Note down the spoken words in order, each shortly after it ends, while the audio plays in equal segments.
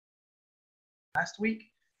last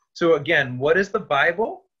week. So again, what is the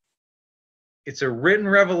Bible? It's a written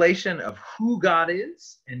revelation of who God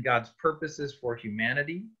is and God's purposes for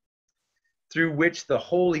humanity, through which the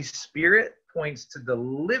Holy Spirit points to the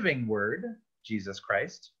living Word, Jesus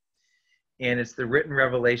Christ. And it's the written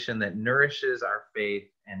revelation that nourishes our faith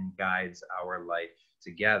and guides our life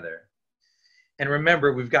together. And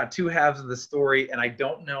remember, we've got two halves of the story, and I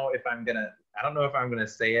don't know if I'm gonna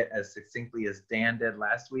say it as succinctly as Dan did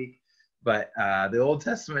last week, but the Old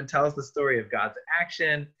Testament tells the story of God's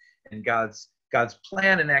action and God's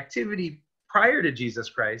plan and activity prior to Jesus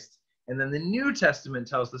Christ. And then the New Testament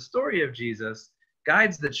tells the story of Jesus,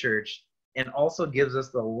 guides the church, and also gives us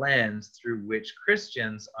the lens through which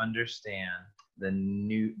Christians understand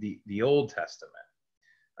the Old Testament.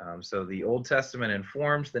 So the Old Testament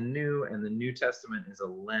informs the New, and the New Testament is a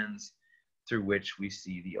lens through which we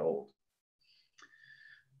see the Old.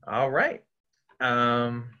 All right.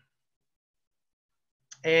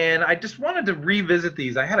 And I just wanted to revisit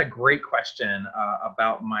these. I had a great question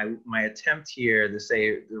about my attempt here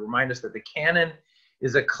to remind us that the canon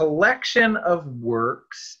is a collection of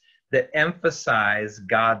works that emphasize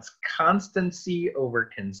God's constancy over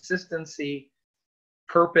consistency,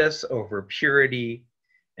 purpose over purity,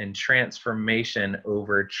 and transformation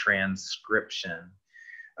over transcription.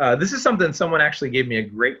 This is something someone actually gave me a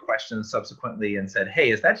great question subsequently and said,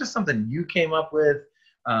 hey, is that just something you came up with?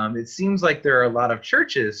 It seems like there are a lot of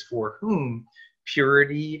churches for whom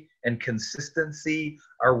purity and consistency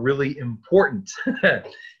are really important.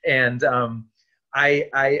 And I'm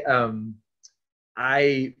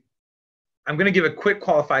going to give a quick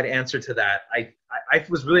qualified answer to that. I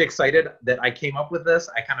was really excited that I came up with this.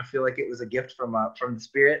 I kind of feel like it was a gift from the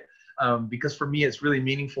Spirit, because for me it's really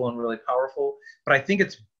meaningful and really powerful. But I think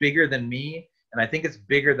it's bigger than me, and I think it's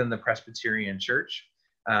bigger than the Presbyterian Church.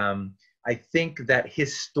 I think that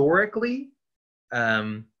historically,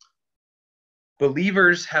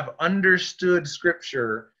 believers have understood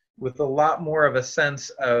Scripture with a lot more of a sense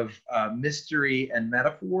of mystery and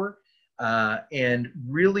metaphor. And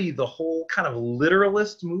really the whole kind of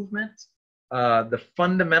literalist movement, the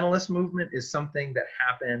fundamentalist movement, is something that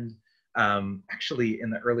happened actually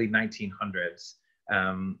in the early 1900s.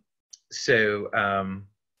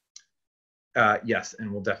 Yes,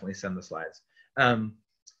 and we'll definitely send the slides.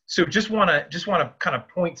 So just want to kind of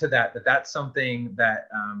point to that's something that,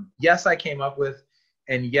 yes, I came up with,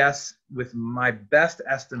 and yes, with my best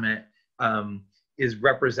estimate, is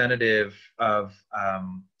representative of a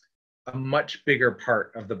much bigger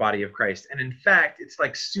part of the body of Christ. And in fact, it's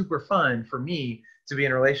like super fun for me to be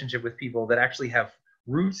in a relationship with people that actually have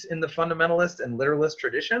roots in the fundamentalist and literalist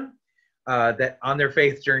tradition, that on their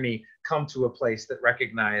faith journey come to a place that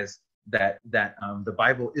recognize that the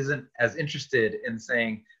Bible isn't as interested in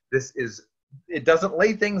saying it doesn't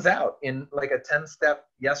lay things out in like a 10-step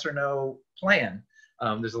yes or no plan.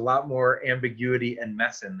 There's a lot more ambiguity and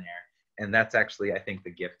mess in there. And that's actually, I think, the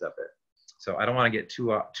gift of it. So I don't want to get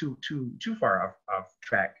too far off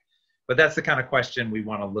track, but that's the kind of question we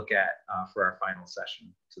want to look at for our final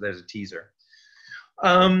session. So there's a teaser.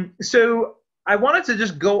 So I wanted to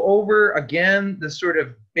just go over again the sort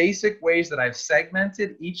of basic ways that I've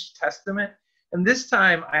segmented each testament. And this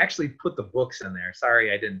time I actually put the books in there.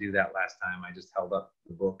 Sorry, I didn't do that last time. I just held up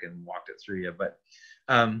the book and walked it through you. But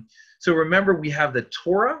so remember, we have the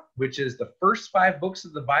Torah, which is the first 5 books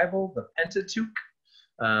of the Bible, the Pentateuch.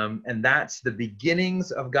 And that's the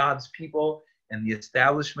beginnings of God's people and the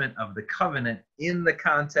establishment of the covenant in the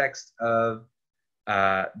context of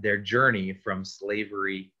their journey from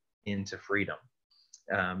slavery into freedom.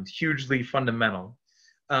 Hugely fundamental.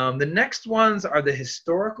 The next ones are the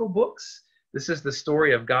historical books. This is the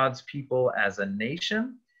story of God's people as a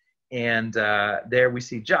nation. And there we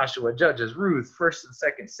see Joshua, Judges, Ruth, 1st and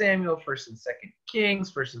 2nd Samuel, 1st and 2nd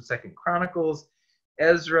Kings, 1st and 2nd Chronicles,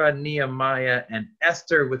 Ezra, Nehemiah, and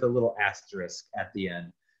Esther, with a little asterisk at the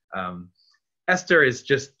end. Esther is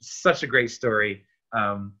just such a great story.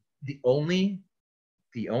 The only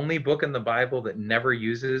book in the Bible that never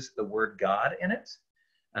uses the word God in it.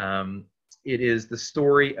 It is the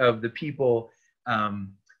story of the people.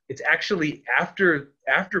 It's actually after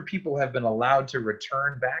people have been allowed to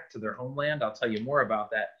return back to their homeland. I'll tell you more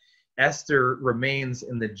about that. Esther remains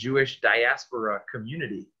in the Jewish diaspora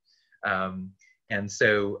community. And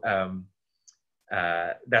so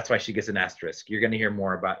that's why she gets an asterisk. You're going to hear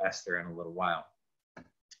more about Esther in a little while.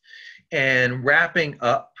 And wrapping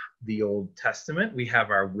up the Old Testament, we have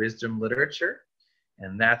our wisdom literature.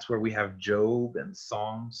 And that's where we have Job and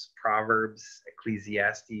Psalms, Proverbs,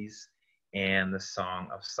 Ecclesiastes, and the Song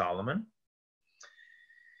of Solomon.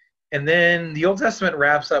 And then the Old Testament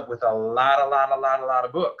wraps up with a lot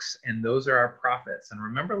of books, and those are our prophets. And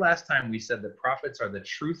remember last time we said that prophets are the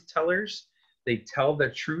truth tellers. They tell the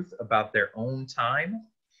truth about their own time.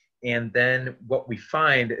 And then what we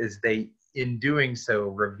find is they, in doing so,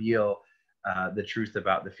 reveal the truth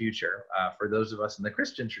about the future. For those of us in the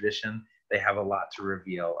Christian tradition, they have a lot to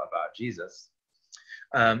reveal about Jesus.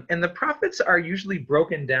 And the prophets are usually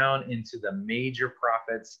broken down into the major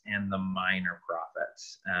prophets and the minor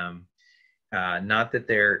prophets. Not that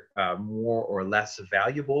they're more or less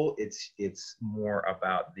valuable. It's more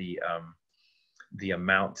about the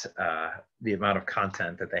amount of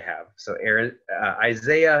content that they have. So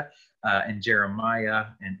Isaiah and Jeremiah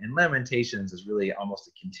and Lamentations is really almost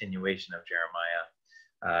a continuation of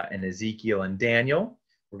Jeremiah, and Ezekiel and Daniel.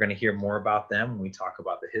 We're going to hear more about them when we talk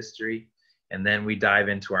about the history. And then we dive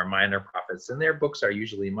into our minor prophets, and their books are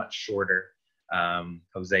usually much shorter.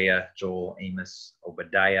 Hosea, Joel, Amos,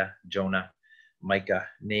 Obadiah, Jonah, Micah,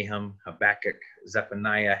 Nahum, Habakkuk,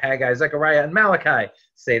 Zephaniah, Haggai, Zechariah, and Malachi.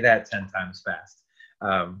 Say that 10 times fast.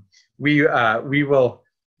 We will.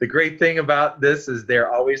 The great thing about this is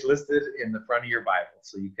they're always listed in the front of your Bible,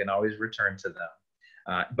 so you can always return to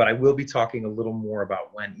them. But I will be talking a little more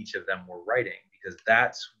about when each of them were writing, because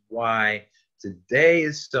that's why today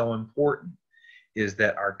is so important, is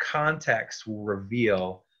that our context will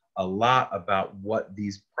reveal a lot about what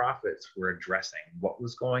these prophets were addressing, what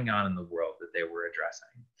was going on in the world that they were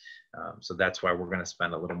addressing. So that's why we're going to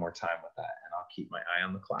spend a little more time with that, and I'll keep my eye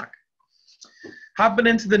on the clock. Hopping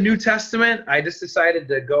into the New Testament, I just decided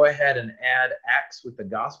to go ahead and add Acts with the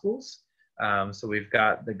Gospels. So we've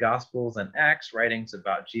got the Gospels and Acts, writings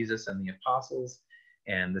about Jesus and the apostles,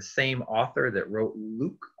 and the same author that wrote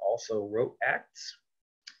Luke also wrote Acts.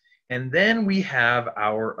 And then we have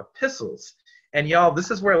our epistles. And y'all, this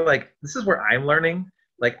is where I'm learning.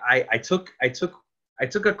 Like I took a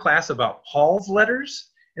class about Paul's letters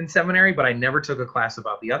in seminary, but I never took a class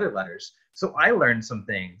about the other letters. So I learned some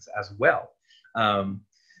things as well.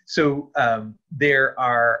 There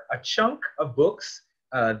are a chunk of books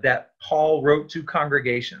that Paul wrote to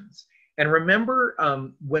congregations. And remember,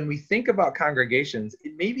 when we think about congregations,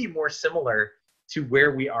 it may be more similar to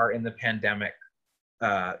where we are in the pandemic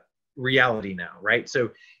reality now, right?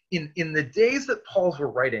 So in the days that Paul's were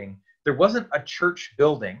writing, there wasn't a church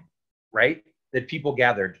building, right, that people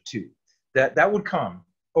gathered to. That would come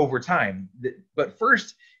over time. But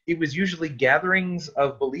first, it was usually gatherings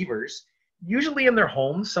of believers, usually in their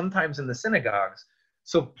homes, sometimes in the synagogues.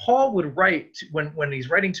 So Paul would write, when he's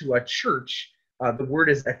writing to a church, the word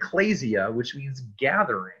is ecclesia, which means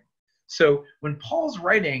gathering. So when Paul's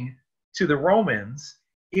writing to the Romans,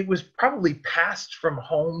 it was probably passed from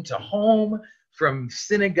home to home, from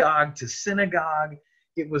synagogue to synagogue.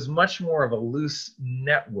 It was much more of a loose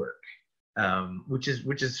network, which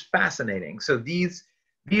is fascinating. So these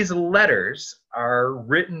letters are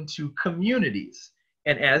written to communities.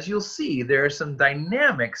 And as you'll see, there are some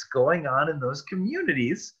dynamics going on in those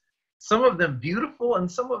communities, some of them beautiful and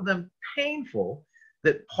some of them painful,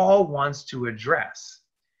 that Paul wants to address.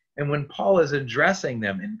 And when Paul is addressing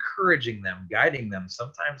them, encouraging them, guiding them,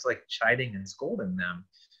 sometimes like chiding and scolding them,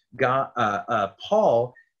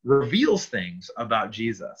 Paul reveals things about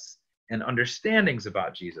Jesus and understandings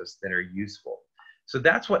about Jesus that are useful. So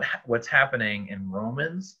that's what's happening in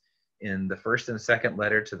Romans, in the first and second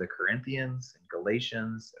letter to the Corinthians, in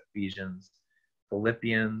Galatians, Ephesians,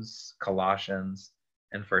 Philippians, Colossians,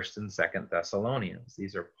 and first and second Thessalonians.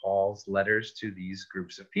 These are Paul's letters to these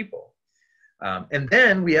groups of people. And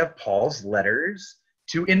then we have Paul's letters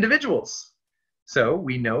to individuals. So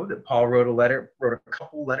we know that Paul wrote a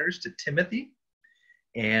couple letters to Timothy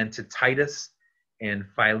and to Titus and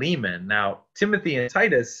Philemon. Now, Timothy and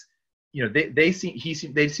Titus, they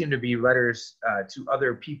seem to be letters to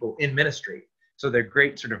other people in ministry. So they're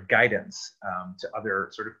great sort of guidance to other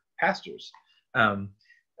sort of pastors.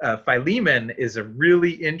 Philemon is a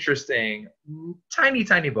really interesting,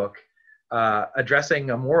 tiny book addressing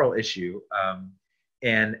a moral issue,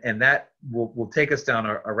 and that will take us down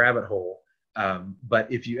a rabbit hole.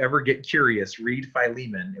 But if you ever get curious, read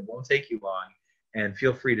Philemon. It won't take you long. And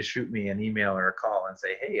feel free to shoot me an email or a call and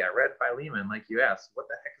say, hey, I read Philemon like you asked. What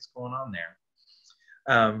the heck is going on there?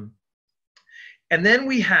 And then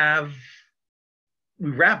we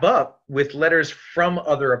wrap up with letters from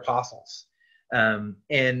other apostles.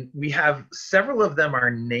 And we have several of them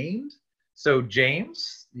are named. So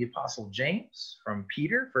James, the apostle James, from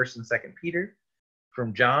Peter, 1st and 2nd Peter,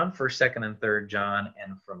 from John, 1st, 2nd, and 3rd John,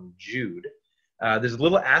 and from Jude. There's a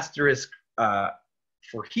little asterisk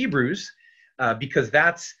for Hebrews, because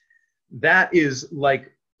that is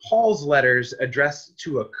like Paul's letters addressed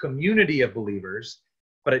to a community of believers,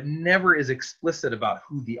 but it never is explicit about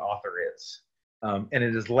who the author is. And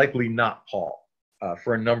it is likely not Paul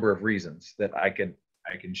for a number of reasons that I can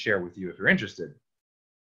share with you if you're interested.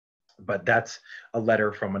 But that's a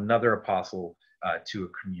letter from another apostle to a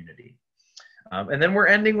community. And then we're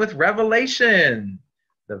ending with Revelation,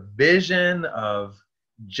 the vision of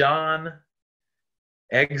John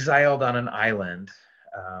exiled on an island.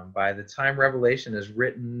 By the time Revelation is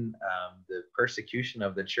written, the persecution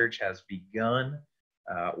of the church has begun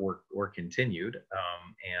or continued.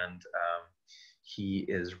 And he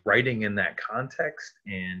is writing in that context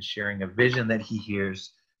and sharing a vision that he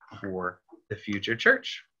hears for the future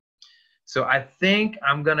church. So I think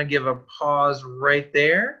I'm going to give a pause right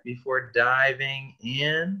there before diving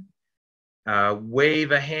in.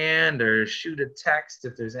 Wave a hand or shoot a text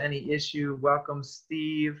if there's any issue. Welcome,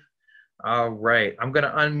 Steve. All right, I'm going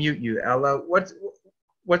to unmute you, Ella.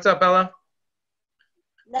 What's up, Ella?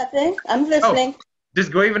 Nothing. I'm listening. Oh,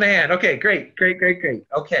 just waving a hand. Okay, great.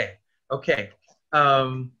 Okay.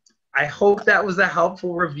 I hope that was a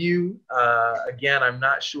helpful review. Again, I'm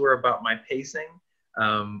not sure about my pacing,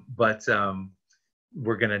 but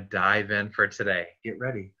we're going to dive in for today. Get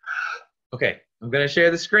ready. Okay, I'm going to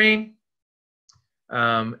share the screen.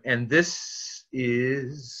 And this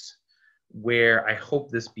is where I hope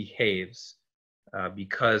this behaves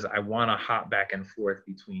because I want to hop back and forth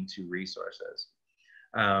between two resources.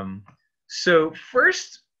 So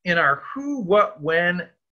first, in our who, what, when,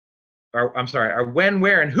 our when,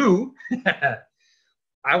 where, and who,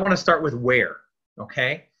 I want to start with where,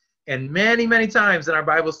 okay? And many times in our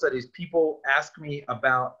Bible studies, people ask me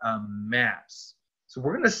about maps. So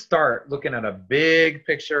we're going to start looking at a big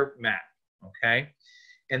picture map, okay?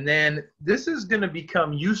 And then this is going to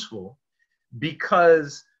become useful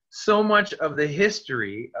because so much of the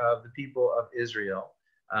history of the people of Israel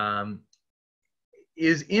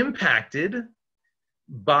is impacted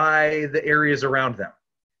by the areas around them.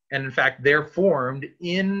 And in fact, they're formed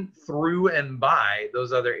in, through, and by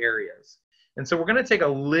those other areas. And so we're going to take a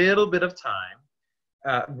little bit of time.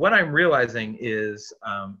 What I'm realizing is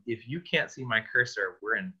if you can't see my cursor,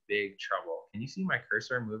 we're in big trouble. Can you see my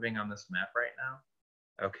cursor moving on this map right now?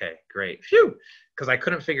 Okay, great. Phew, because I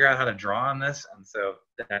couldn't figure out how to draw on this, and so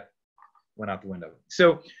that went out the window.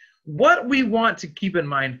 So what we want to keep in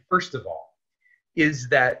mind, first of all, is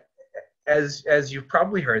that as you've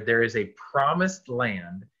probably heard, there is a promised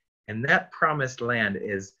land, and that promised land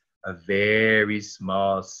is a very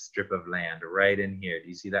small strip of land right in here. Do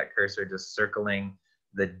you see that cursor just circling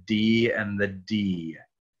the D and the D?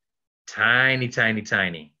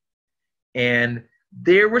 Tiny. And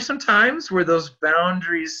there were some times where those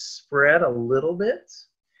boundaries spread a little bit,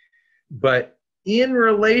 but in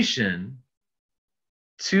relation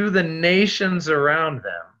to the nations around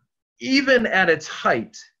them, even at its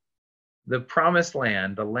height, the promised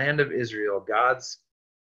land, the land of Israel, God's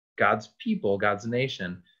people, God's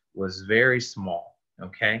nation, was very small,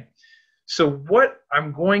 okay? So what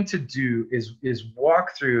I'm going to do is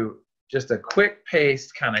walk through just a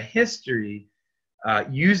quick-paced kind of history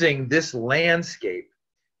using this landscape,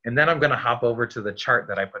 and then I'm going to hop over to the chart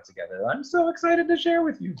that I put together. I'm so excited to share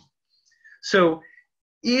with you. So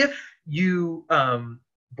if you,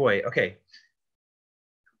 okay,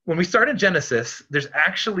 when we start in Genesis, there's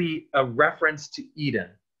actually a reference to Eden,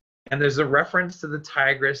 and there's a reference to the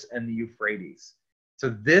Tigris and the Euphrates. So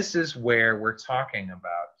this is where we're talking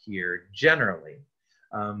about here generally.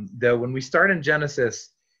 Though when we start in Genesis,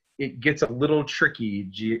 it gets a little tricky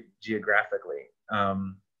geographically.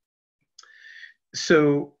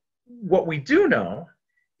 So what we do know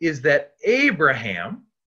is that Abraham,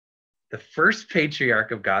 the first patriarch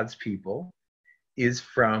of God's people, is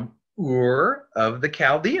from Ur of the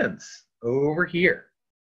Chaldeans, over here.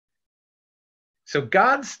 So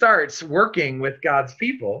God starts working with God's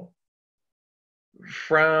people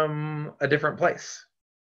from a different place.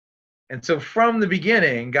 And so from the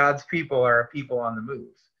beginning, God's people are a people on the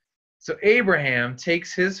move. So Abraham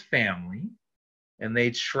takes his family and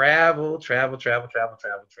they travel.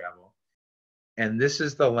 And this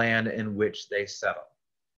is the land in which they settle.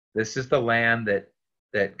 This is the land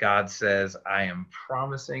that God says, I am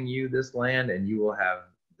promising you this land, and you will have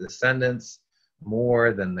descendants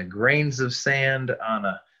more than the grains of sand on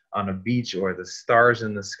a beach or the stars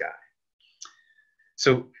in the sky.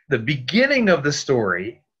 So the beginning of the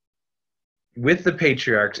story with the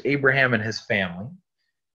patriarchs, Abraham and his family,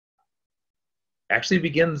 actually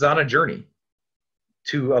begins on a journey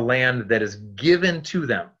to a land that is given to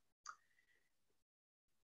them.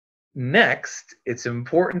 Next, it's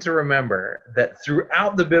important to remember that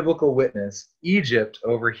throughout the biblical witness, Egypt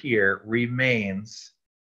over here remains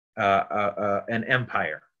an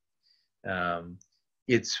empire.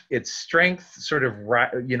 its strength sort of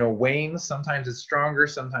wanes. Sometimes it's stronger,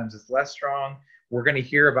 sometimes it's less strong. We're going to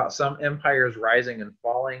hear about some empires rising and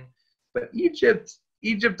falling, but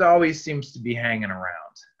Egypt always seems to be hanging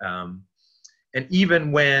around. And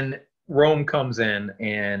even when Rome comes in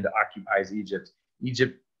and occupies Egypt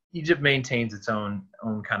maintains its own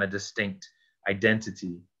kind of distinct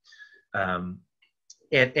identity.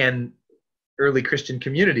 And early Christian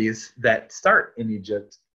communities that start in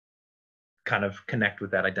Egypt kind of connect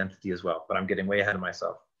with that identity as well. But I'm getting way ahead of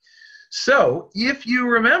myself. So if you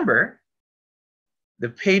remember, the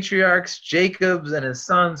patriarchs, Jacob and his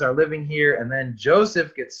sons are living here, and then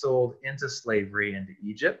Joseph gets sold into slavery into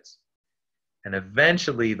Egypt. And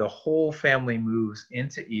eventually the whole family moves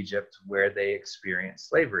into Egypt where they experience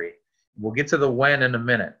slavery. We'll get to the when in a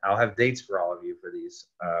minute. I'll have dates for all of you for these,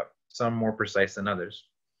 some more precise than others.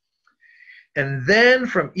 And then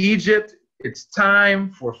from Egypt, it's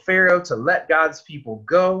time for Pharaoh to let God's people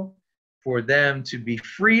go, for them to be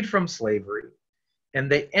freed from slavery.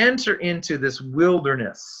 And they enter into this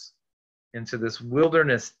wilderness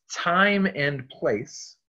time and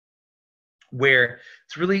place where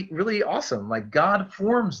it's really, really awesome. Like God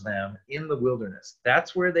forms them in the wilderness.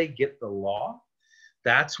 That's where they get the law.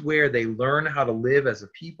 That's where they learn how to live as a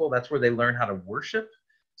people. That's where they learn how to worship.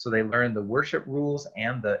 So they learn the worship rules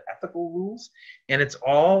and the ethical rules. And it's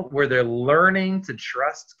all where they're learning to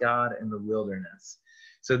trust God in the wilderness.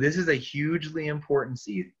 So this is a hugely important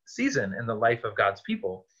season in the life of God's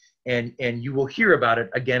people. And you will hear about it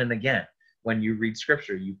again and again. When you read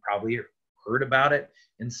scripture, you probably heard about it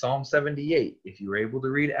in Psalm 78. If you were able to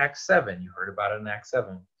read Acts 7, you heard about it in Acts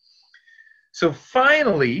 7. So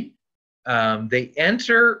finally, they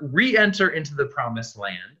re-enter into the promised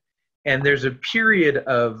land. And there's a period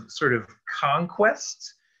of sort of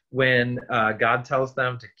conquest when God tells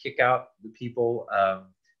them to kick out the people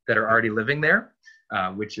that are already living there.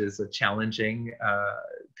 Which is a challenging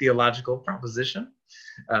theological proposition,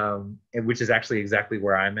 and which is actually exactly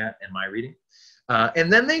where I'm at in my reading.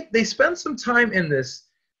 And then they spend some time in this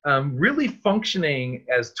really functioning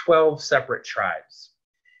as 12 separate tribes.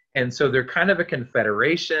 And so they're kind of a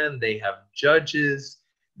confederation. They have judges.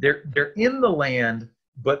 They're in the land,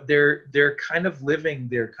 but they're kind of living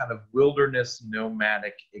their kind of wilderness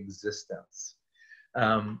nomadic existence.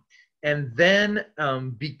 And then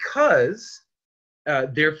because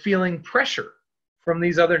they're feeling pressure from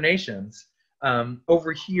these other nations.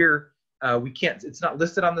 Over here, it's not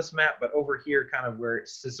listed on this map, but over here, kind of where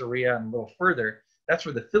it's Caesarea and a little further, that's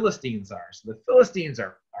where the Philistines are. So the Philistines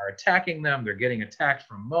are attacking them. They're getting attacked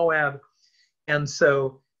from Moab. And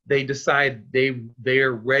so they decide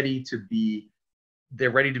they're ready to be a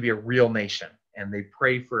real nation. And they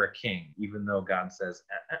pray for a king, even though God says,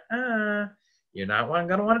 you're not going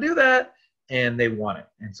to want to do that. And they want it.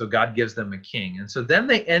 And so God gives them a king. And so then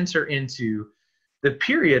they enter into the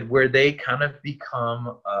period where they kind of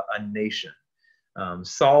become a nation.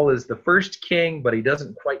 Saul is the first king, but he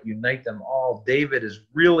doesn't quite unite them all. David is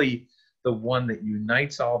really the one that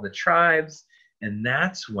unites all the tribes. And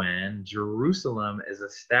that's when Jerusalem is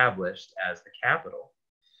established as the capital.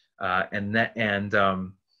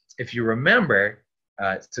 If you remember,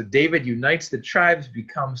 so David unites the tribes,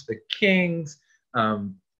 becomes the kings.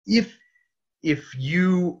 If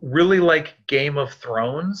you really like Game of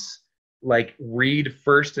Thrones, like read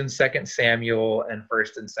 1st and 2nd Samuel and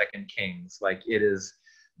 1st and 2nd Kings. Like it is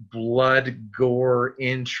blood, gore,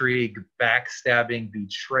 intrigue, backstabbing,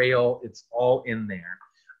 betrayal. It's all in there.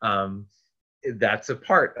 That's a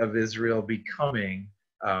part of Israel becoming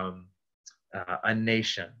a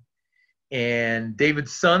nation. And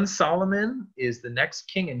David's son Solomon is the next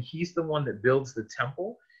king, and he's the one that builds the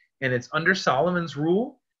temple. And it's under Solomon's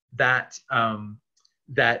rule that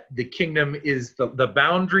the kingdom is the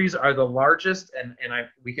boundaries are the largest, and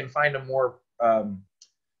we can find a more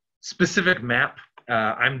specific map.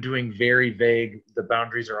 I'm doing very vague. The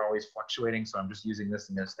boundaries are always fluctuating, so I'm just using this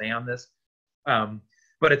and going to stay on this.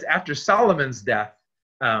 But it's after Solomon's death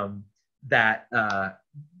that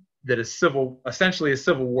essentially a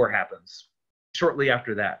civil war happens shortly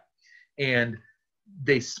after that, and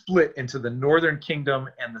they split into the northern kingdom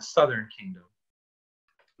and the southern kingdom.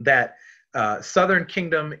 That southern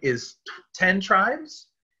kingdom is 10 tribes,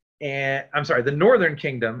 and the northern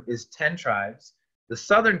kingdom is 10 tribes. The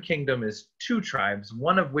southern kingdom is 2 tribes,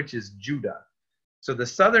 one of which is Judah. So the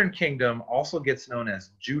southern kingdom also gets known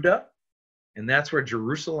as Judah, and that's where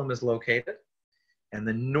Jerusalem is located. And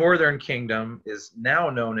the northern kingdom is now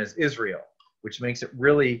known as Israel, which makes it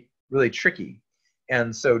really, really tricky.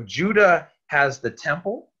 And so Judah has the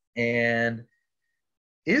temple, and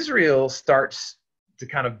Israel starts to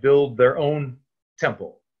kind of build their own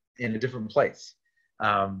temple in a different place.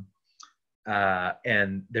 And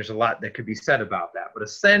there's a lot that could be said about that. But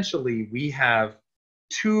essentially, we have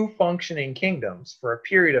two functioning kingdoms for a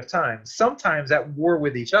period of time, sometimes at war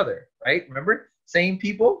with each other, right? Remember, same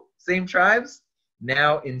people, same tribes,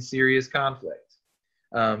 now in serious conflict.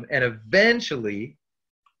 And eventually,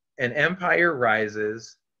 an empire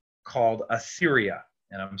rises called Assyria.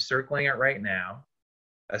 And I'm circling it right now.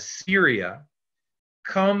 Assyria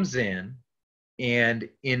comes in and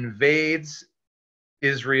invades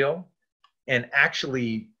Israel and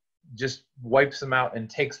actually just wipes them out and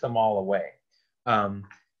takes them all away.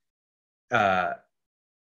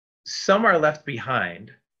 Some are left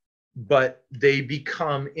behind, but they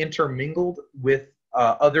become intermingled with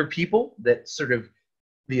other people that sort of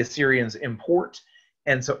the Assyrians import.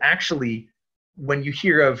 And so actually, when you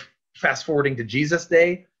hear of fast forwarding to Jesus'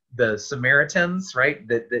 day, the Samaritans, right?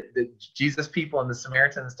 The Jesus people and the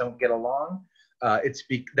Samaritans don't get along.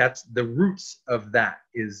 That's the roots of that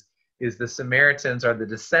is the Samaritans are the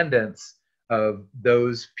descendants of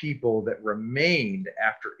those people that remained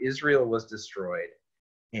after Israel was destroyed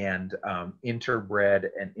and interbred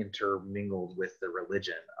and intermingled with the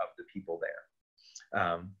religion of the people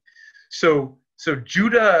there. So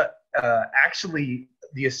Judah, actually,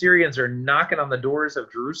 the Assyrians are knocking on the doors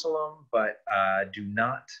of Jerusalem, but do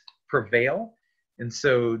not prevail. And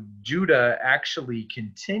so Judah actually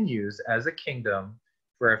continues as a kingdom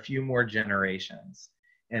for a few more generations.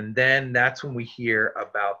 And then that's when we hear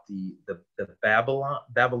about the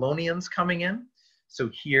Babylonians coming in. So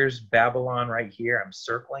here's Babylon right here. I'm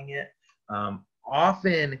circling it.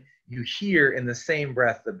 Often you hear in the same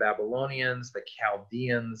breath the Babylonians, the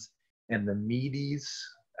Chaldeans, and the Medes.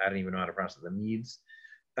 I don't even know how to pronounce it, the Medes.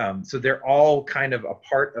 So they're all kind of a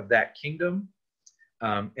part of that kingdom.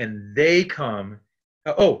 And they come.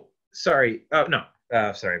 Sorry,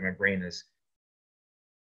 my brain is.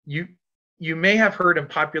 You may have heard in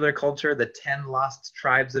popular culture the 10 lost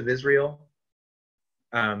tribes of Israel.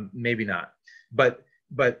 Maybe not. But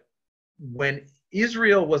when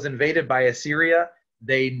Israel was invaded by Assyria,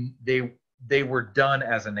 they were done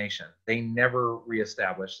as a nation. They never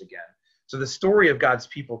reestablished again. So the story of God's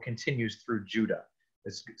people continues through Judah.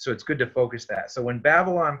 So it's good to focus that. So when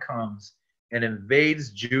Babylon comes and invades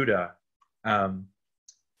Judah, the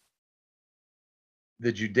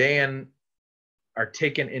Judean are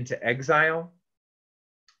taken into exile.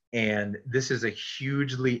 And this is a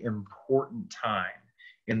hugely important time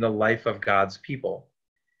in the life of God's people.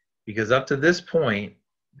 Because up to this point,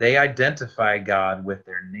 they identify God with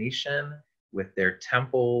their nation, with their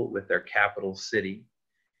temple, with their capital city.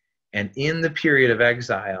 And in the period of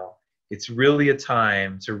exile, it's really a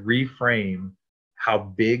time to reframe how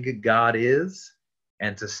big God is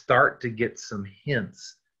and to start to get some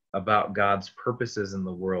hints about God's purposes in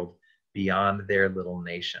the world beyond their little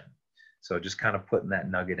nation. So just kind of putting that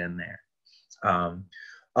nugget in there.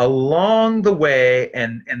 Along the way,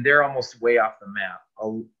 and they're almost way off the map,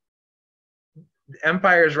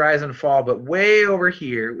 empires rise and fall, but way over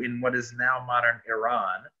here in what is now modern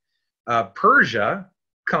Iran, Persia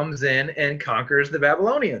comes in and conquers the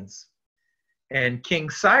Babylonians. And King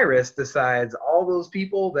Cyrus decides all those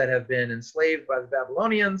people that have been enslaved by the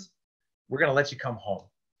Babylonians, we're going to let you come home.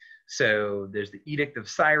 So there's the Edict of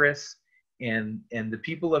Cyrus, and the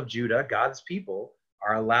people of Judah, God's people,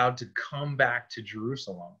 are allowed to come back to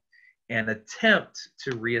Jerusalem and attempt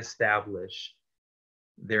to reestablish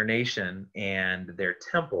their nation and their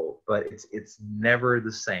temple, but it's never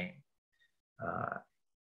the same.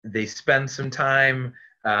 They spend some time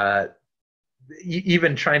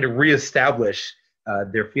even trying to reestablish.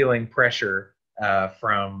 They're feeling pressure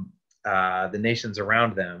from the nations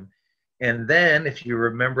around them. And then, if you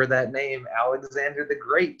remember that name, Alexander the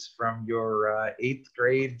Great from your 8th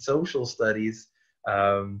grade social studies,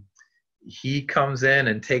 he comes in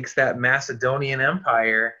and takes that Macedonian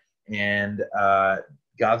Empire, and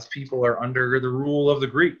God's people are under the rule of the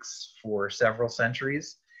Greeks for several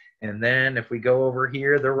centuries. And then if we go over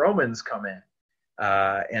here, the Romans come in.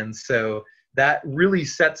 And so that really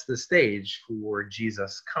sets the stage for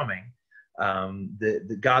Jesus coming.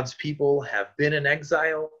 The God's people have been in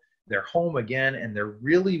exile. They're home again, and they're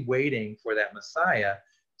really waiting for that Messiah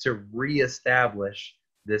to reestablish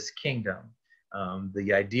this kingdom.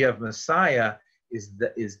 The idea of Messiah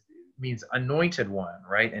means anointed one,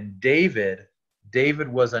 right? And David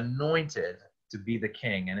was anointed to be the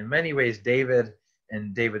king. And in many ways, David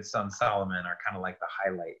and David's son Solomon are kind of like the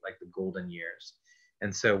highlight, like the golden years.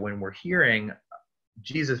 And so when we're hearing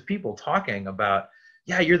Jesus people talking about,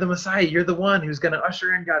 yeah, you're the Messiah, you're the one who's going to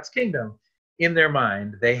usher in God's kingdom, in their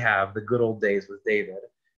mind, they have the good old days with David.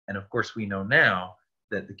 And of course, we know now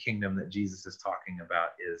that the kingdom that Jesus is talking about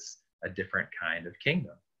is a different kind of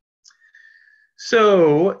kingdom.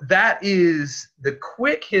 So that is the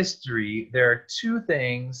quick history. There are two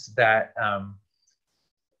things that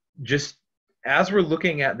just as we're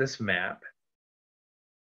looking at this map,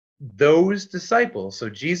 those disciples, so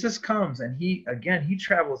Jesus comes and he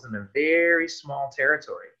travels in a very small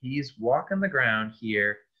territory. He's walking the ground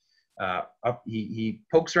here. He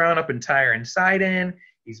pokes around up in Tyre and Sidon.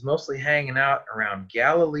 He's mostly hanging out around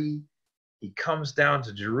Galilee. He comes down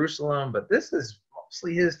to Jerusalem, but this is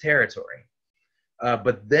mostly his territory.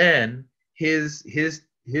 But then his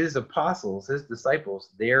apostles, his disciples,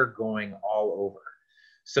 they're going all over.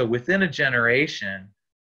 So within a generation,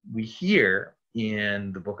 we hear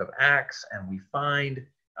in the book of Acts, and we find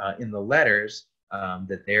in the letters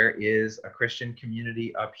that there is a Christian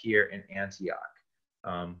community up here in Antioch.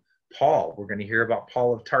 Paul, we're going to hear about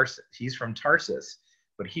Paul of Tarsus. He's from Tarsus,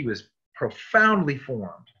 but he was profoundly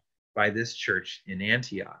formed by this church in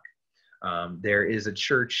Antioch. There is a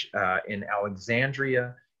church in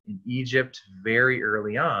Alexandria in Egypt very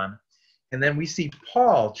early on. And then we see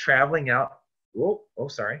Paul traveling out.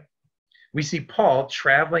 We see Paul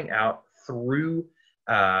traveling out through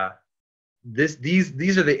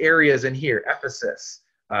these are the areas in here: Ephesus,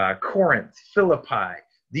 Corinth, Philippi.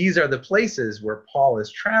 These are the places where Paul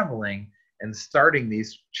is traveling and starting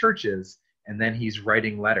these churches, and then he's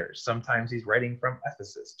writing letters. Sometimes he's writing from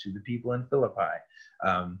Ephesus to the people in Philippi.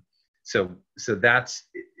 So that's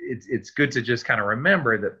it's good to just kind of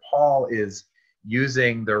remember that Paul is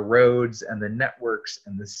using the roads and the networks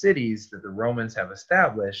and the cities that the Romans have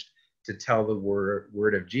established to tell the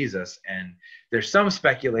word of Jesus. And there's some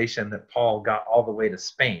speculation that Paul got all the way to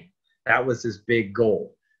Spain. That was his big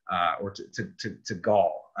goal, or to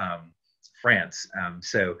Gaul, France.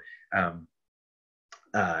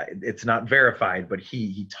 It's not verified, but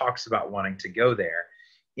he talks about wanting to go there.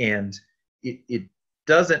 And it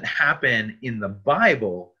doesn't happen in the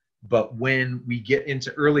Bible, but when we get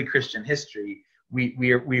into early Christian history,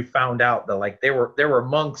 we found out that like there were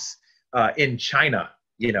monks in China,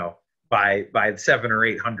 by 700 or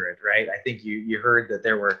 800, right? I think you heard that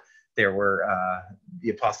there were the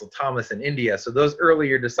Apostle Thomas in India. So those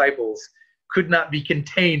earlier disciples could not be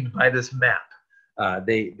contained by this map.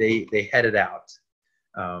 They headed out.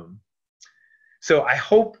 So I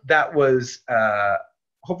hope that was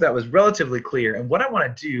relatively clear. And what I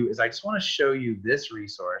want to do is I just want to show you this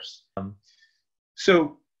resource.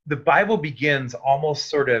 So the Bible begins almost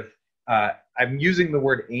sort of, I'm using the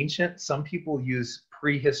word ancient. Some people use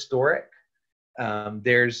prehistoric.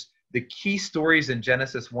 There's the key stories in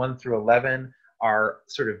Genesis 1 through 11 are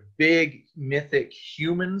sort of big mythic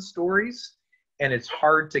human stories, and it's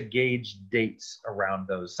hard to gauge dates around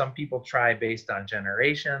those. Some people try based on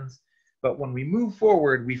generations, but when we move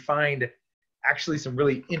forward, we find actually some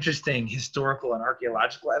really interesting historical and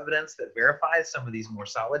archaeological evidence that verifies some of these more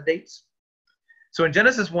solid dates. So in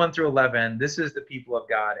Genesis 1 through 11, this is the people of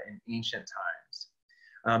God in ancient times.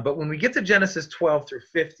 But when we get to Genesis 12 through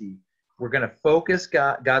 50, we're going to focus,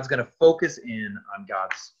 God's going to focus in on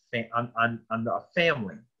on the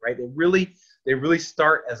family, right? They really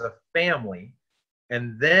start as a family,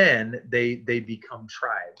 and then they become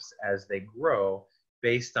tribes as they grow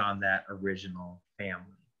based on that original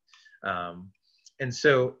family. And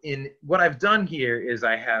so in what I've done here is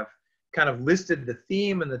I have kind of listed the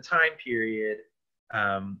theme and the time period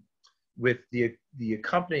with the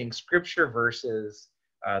accompanying scripture verses,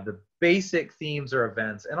 the basic themes or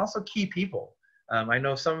events, and also key people. I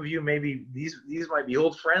know some of you, maybe these might be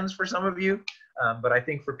old friends for some of you, but I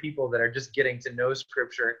think for people that are just getting to know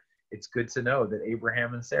scripture, it's good to know that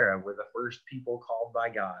Abraham and Sarah were the first people called by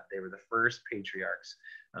God. They were the first patriarchs.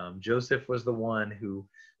 Joseph was the one who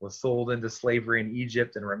was sold into slavery in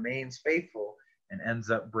Egypt and remains faithful and ends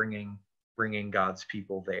up bringing God's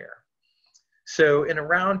people there. So in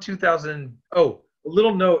around 2000, a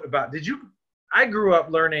little note about, I grew up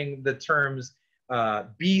learning the terms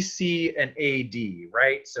BC and AD,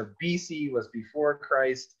 right? So BC was before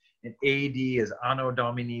Christ, and AD is Anno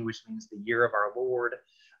Domini, which means the year of our Lord.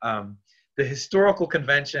 The historical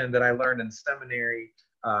convention that I learned in seminary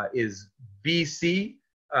is BC,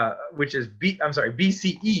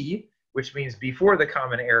 BCE, which means before the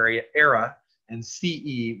Common Era, and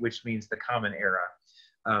CE, which means the Common Era.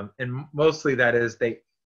 And mostly that is they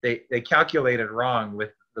calculated wrong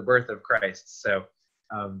with the birth of Christ. So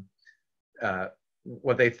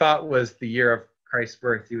what they thought was the year of Christ's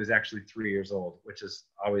birth, he was actually 3 years old, which is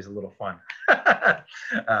always a little fun.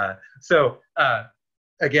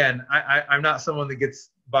 Again, I'm not someone that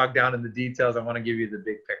gets bogged down in the details. I want to give you the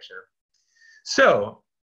big picture. So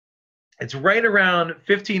it's right around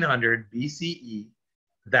 1500 BCE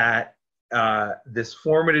that this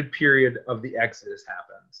formative period of the Exodus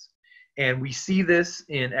happens. And we see this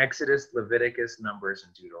in Exodus, Leviticus, Numbers,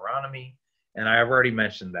 and Deuteronomy. And I've already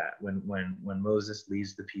mentioned that when Moses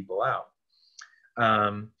leads the people out.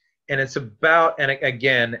 And it's about, and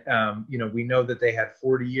again, we know that they had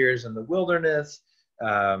 40 years in the wilderness.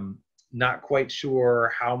 Not quite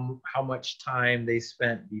sure how much time they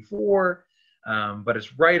spent before, but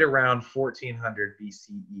it's right around 1400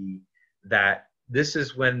 BCE that this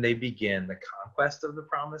is when they begin the conquest of the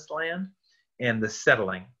Promised Land and the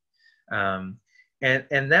settling. And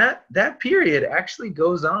that period actually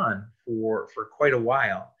goes on for quite a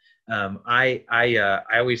while. I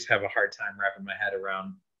always have a hard time wrapping my head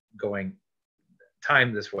around going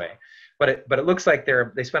time this way, but it looks like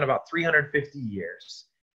they spent about 350 years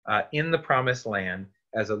in the Promised Land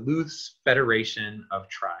as a loose federation of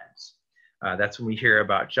tribes. That's when we hear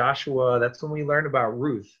about Joshua. That's when we learn about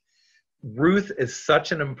Ruth. Ruth is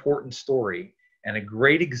such an important story and a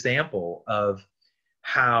great example of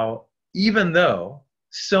how, even though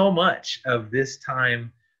so much of this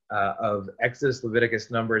time of Exodus,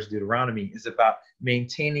 Leviticus, Numbers, Deuteronomy is about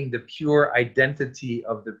maintaining the pure identity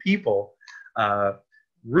of the people,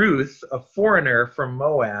 Ruth, a foreigner from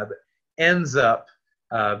Moab, ends up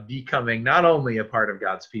becoming not only a part of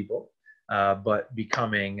God's people, but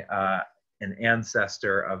becoming an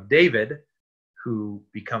ancestor of David, who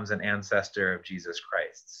becomes an ancestor of Jesus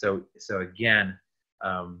Christ. So again,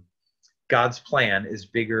 God's plan is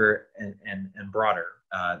bigger and broader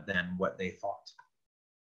than what they thought.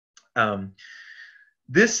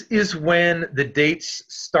 This is when the dates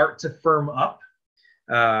start to firm up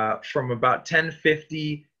from about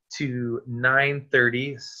 1050 to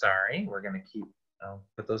 930. Sorry, we're going to I'll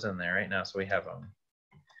put those in there right now so we have them.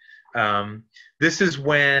 This is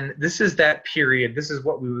that period. This is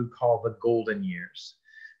what we would call the golden years.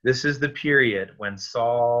 This is the period when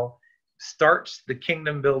Saul starts the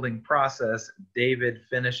kingdom building process, David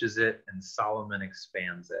finishes it, and Solomon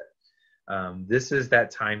expands it. This is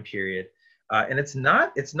that time period, and it's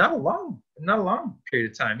not a long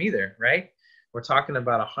period of time either, right? We're talking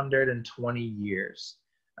about 120 years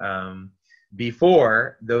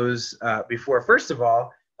before first of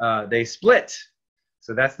all they split.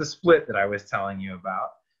 So that's the split that I was telling you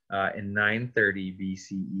about in 930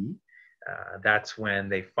 BCE. That's when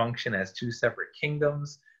they function as two separate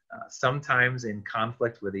kingdoms, sometimes in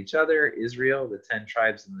conflict with each other. Israel, the 10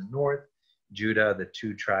 tribes in the north, Judah, the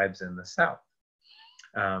 2 tribes in the south.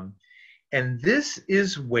 And this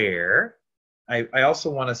is where I also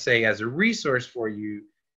want to say, as a resource for you,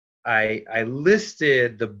 I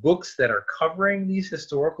listed the books that are covering these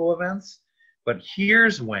historical events, but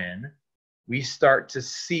here's when we start to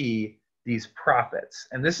see these prophets.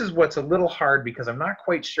 And this is what's a little hard, because I'm not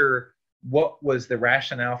quite sure what was the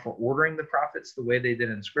rationale for ordering the prophets the way they did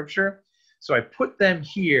in Scripture. So I put them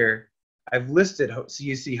here. I've listed, so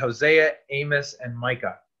you see Hosea, Amos, and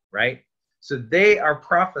Micah, right? So they are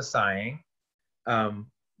prophesying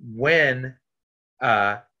when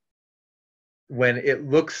it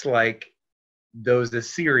looks like those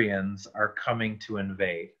Assyrians are coming to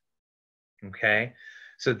invade, okay?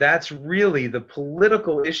 So that's really the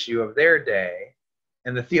political issue of their day.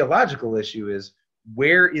 And the theological issue is,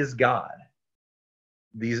 where is God?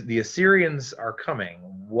 The Assyrians are coming.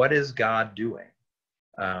 What is God doing?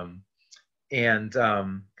 So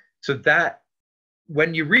that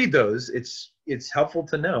when you read those, it's helpful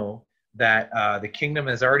to know that the kingdom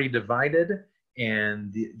is already divided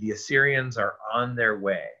and the Assyrians are on their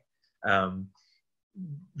way.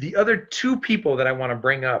 The other 2 people that I want to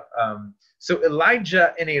bring up, so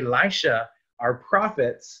Elijah and Elisha are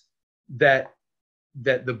prophets that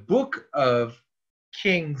the book of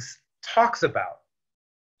Kings talks about.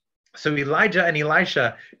 So Elijah and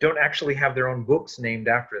Elisha don't actually have their own books named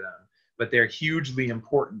after them, but they're hugely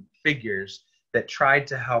important figures that tried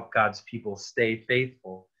to help God's people stay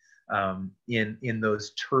faithful in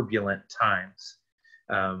those turbulent times.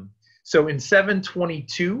 So in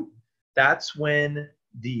 722, that's when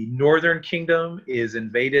the northern kingdom is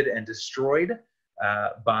invaded and destroyed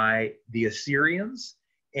by the Assyrians,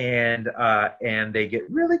 and they get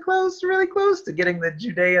really close to getting the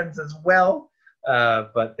Judeans as well,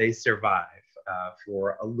 but they survive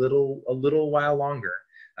for a little while longer.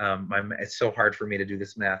 It's so hard for me to do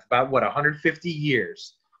this math. About 150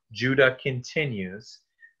 years, Judah continues.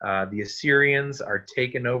 The Assyrians are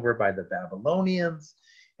taken over by the Babylonians,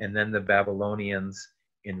 and then the Babylonians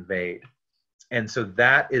invade. And so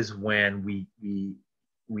that is when we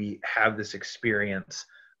have this experience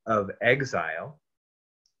of exile.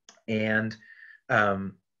 And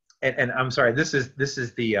I'm sorry, this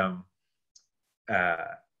is the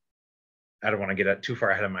I don't want to get too far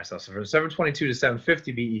ahead of myself. So from 722 to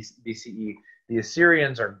 750 BCE, the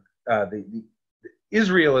Assyrians are,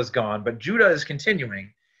 Israel is gone, but Judah is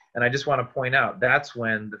continuing. And I just want to point out, that's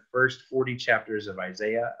when the first 40 chapters of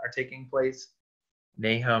Isaiah are taking place.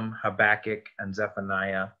 Nahum, Habakkuk, and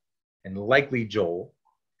Zephaniah, and likely Joel.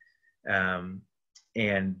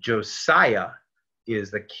 And Josiah is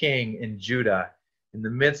the king in Judah in the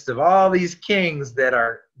midst of all these kings that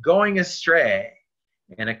are going astray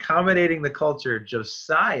and accommodating the culture.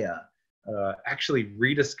 Josiah actually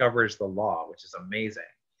rediscovers the law, which is amazing,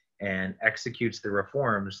 and executes the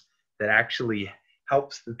reforms that actually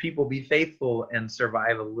helps the people be faithful and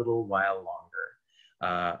survive a little while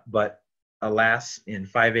longer. But alas, in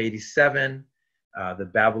 587, the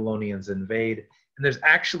Babylonians invade. And there's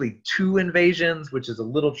actually two invasions, which is a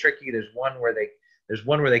little tricky. There's one where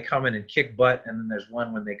they come in and kick butt, and then there's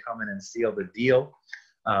one when they come in and seal the deal.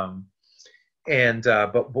 But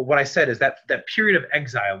what I said is that period of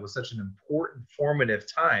exile was such an important formative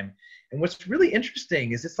time. And what's really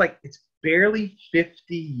interesting is it's barely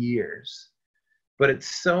 50 years, but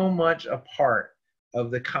it's so much a part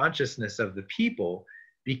of the consciousness of the people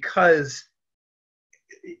because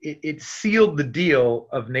it sealed the deal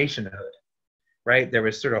of nationhood, right? There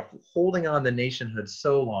was sort of holding on to nationhood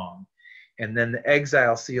so long, and then the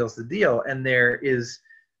exile seals the deal. And there's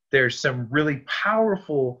some really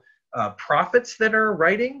powerful prophets that are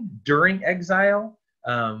writing during exile.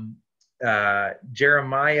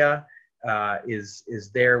 Jeremiah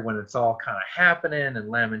is there when it's all kind of happening, and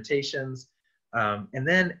Lamentations. And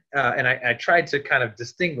I tried to kind of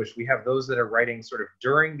distinguish. We have those that are writing sort of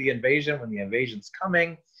during the invasion, when the invasion's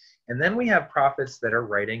coming, and then we have prophets that are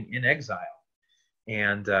writing in exile.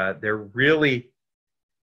 And they're really,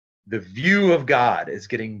 the view of God is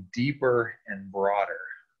getting deeper and broader.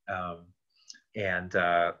 I'll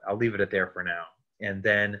leave it at there for now. And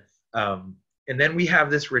then we have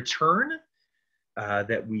this return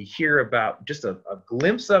that we hear about, just a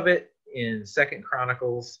glimpse of it in 2nd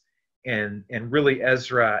Chronicles. And really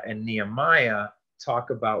Ezra and Nehemiah talk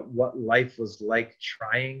about what life was like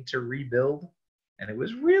trying to rebuild. And it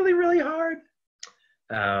was really, really hard.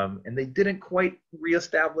 And they didn't quite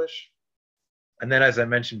reestablish. And then, as I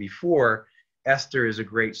mentioned before, Esther is a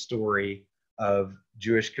great story of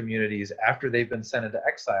Jewish communities after they've been sent into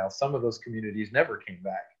exile. Some of those communities never came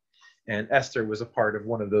back. And Esther was a part of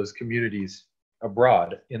one of those communities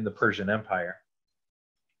abroad in the Persian Empire.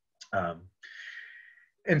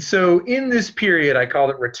 And so in this period, I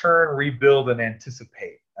called it return, rebuild, and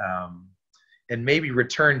anticipate. And maybe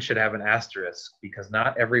return should have an asterisk because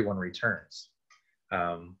not everyone returns.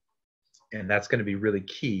 And that's going to be really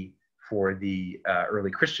key for the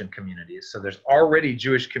early Christian communities. So there's already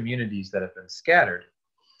Jewish communities that have been scattered.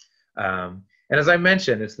 And as I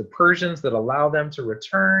mentioned, it's the Persians that allow them to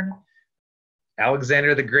return.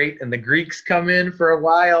 Alexander the Great and the Greeks come in for a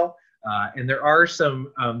while. And there are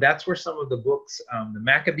some, that's where some of the books, the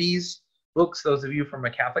Maccabees books, those of you from a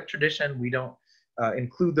Catholic tradition, we don't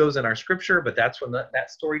include those in our scripture, but that's when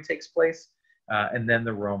that story takes place. And then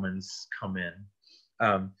the Romans come in.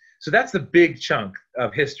 So that's the big chunk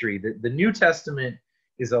of history. The New Testament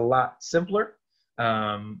is a lot simpler.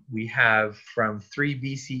 We have from 3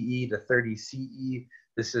 BCE to 30 CE.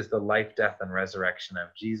 This is the life, death, and resurrection of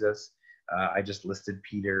Jesus. I just listed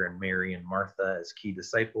Peter and Mary and Martha as key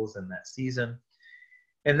disciples in that season.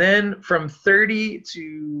 And then from 30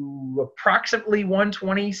 to approximately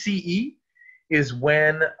 120 CE is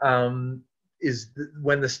when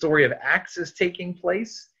the story of Acts is taking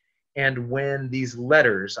place and when these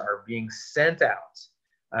letters are being sent out.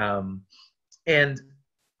 And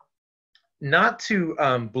not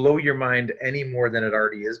to blow your mind any more than it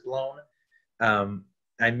already is blown,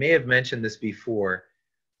 I may have mentioned this before.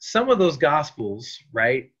 Some of those gospels,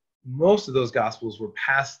 right, most of those gospels were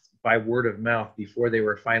passed by word of mouth before they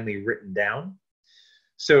were finally written down.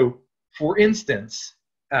 So, for instance,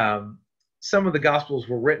 some of the gospels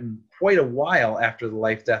were written quite a while after the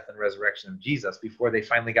life, death, and resurrection of Jesus before they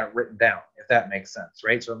finally got written down, if that makes sense,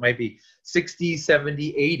 right? So it might be 60,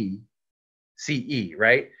 70, 80 CE,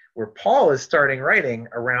 right? Where Paul is starting writing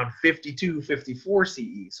around 52, 54 CE.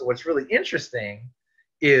 So what's really interesting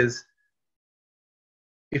is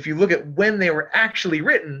if you look at when they were actually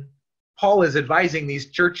written, Paul is advising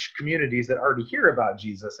these church communities that already hear about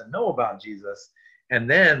Jesus and know about Jesus, and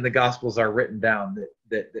then the Gospels are written down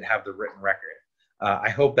that have the written record. I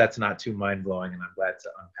hope that's not too mind-blowing, and I'm glad to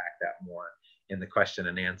unpack that more in the question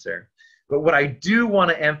and answer. But what I do want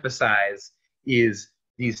to emphasize is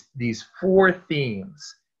these four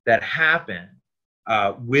themes that happen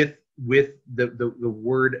with the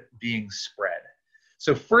word being spread.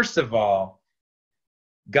 So first of all,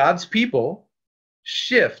 God's people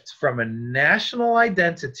shift from a national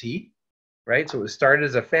identity, right? So it was started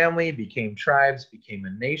as a family, became tribes, became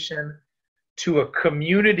a nation, to a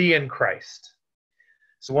community in Christ.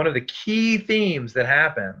 So one of the key themes that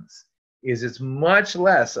happens is it's much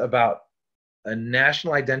less about a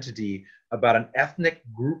national identity, about an ethnic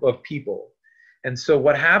group of people. And so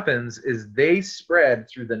what happens is they spread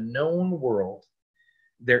through the known world.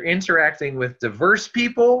 They're interacting with diverse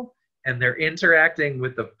people, and they're interacting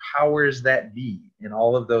with the powers that be in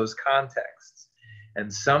all of those contexts.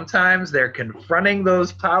 And sometimes they're confronting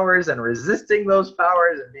those powers and resisting those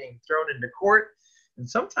powers and being thrown into court. And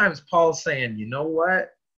sometimes Paul's saying, you know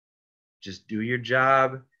what? Just do your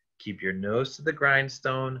job, keep your nose to the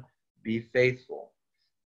grindstone, be faithful.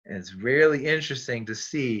 And it's really interesting to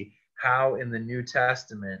see how in the New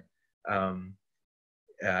Testament,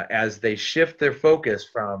 as they shift their focus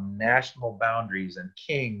from national boundaries and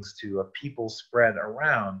kings to a people spread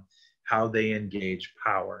around, how they engage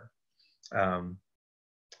power.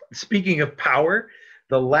 Speaking of power,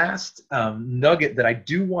 the last nugget that I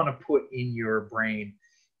do want to put in your brain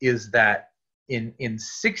is that in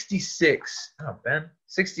 66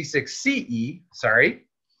 CE,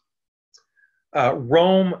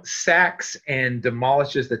 Rome sacks and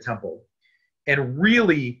demolishes the temple. And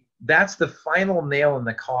really, that's the final nail in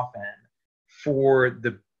the coffin for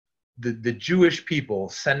the Jewish people,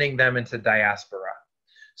 sending them into diaspora.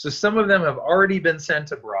 So some of them have already been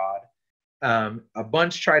sent abroad. A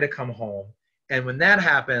bunch try to come home. And when that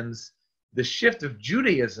happens, the shift of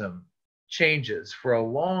Judaism changes for a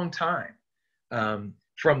long time,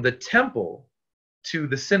 from the temple to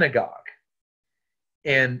the synagogue.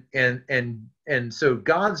 And so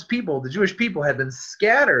God's people, the Jewish people, had been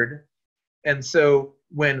scattered. And so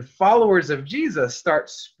when followers of Jesus start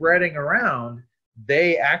spreading around,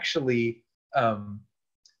 they actually,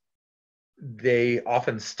 they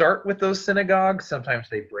often start with those synagogues. Sometimes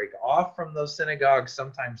they break off from those synagogues.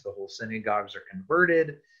 Sometimes the whole synagogues are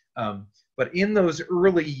converted. But in those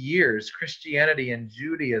early years, Christianity and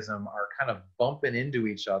Judaism are kind of bumping into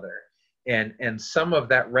each other. And some of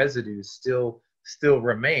that residue still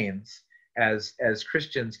remains as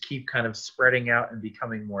Christians keep kind of spreading out and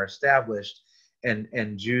becoming more established,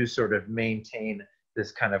 and Jews sort of maintain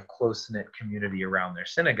this kind of close-knit community around their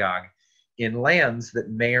synagogue in lands that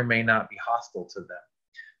may or may not be hostile to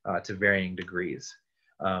them to varying degrees.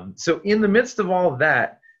 So in the midst of all of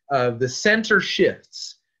that, the center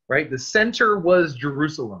shifts, right? The center was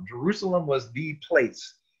Jerusalem. Jerusalem was the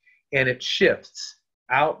place, and it shifts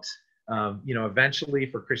out. Eventually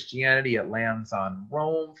for Christianity, it lands on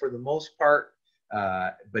Rome for the most part,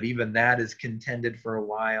 but even that is contended for a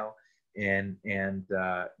while. And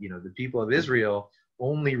the people of Israel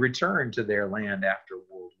only returned to their land after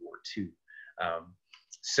World War II.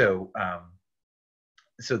 So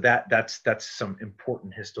that's some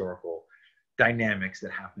important historical dynamics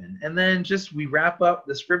that happen. And then we wrap up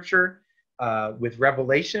the scripture with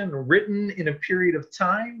Revelation, written in a period of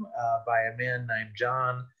time by a man named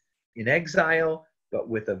John in exile, but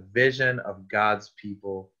with a vision of God's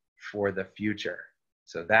people for the future.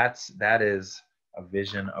 So that is a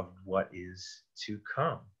vision of what is to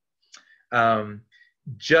come.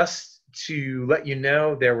 Just to let you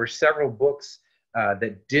know, there were several books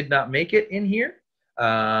that did not make it in here.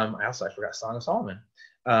 I forgot Song of Solomon.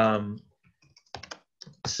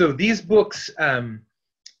 So these books have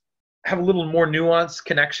a little more nuanced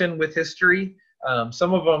connection with history.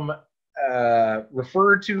 Some of them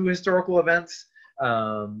refer to historical events,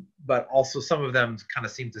 but also some of them kind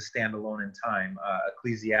of seem to stand alone in time.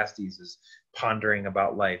 Ecclesiastes is pondering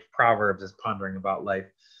about life. Proverbs is pondering about life.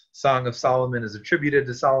 Song of Solomon is attributed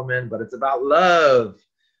to Solomon, but it's about love.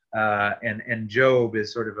 And Job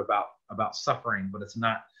is sort of about suffering, but it's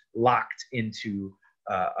not locked into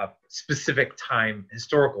a specific time,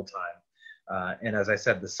 historical time. And as I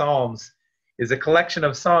said, the Psalms is a collection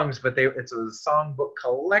of songs, but it's a songbook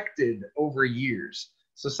collected over years.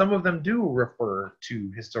 So some of them do refer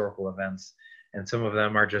to historical events, and some of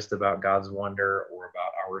them are just about God's wonder or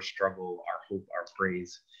about our struggle, our hope, our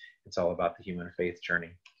praise. It's all about the human faith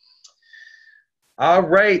journey. All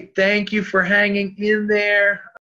right. Thank you for hanging in there.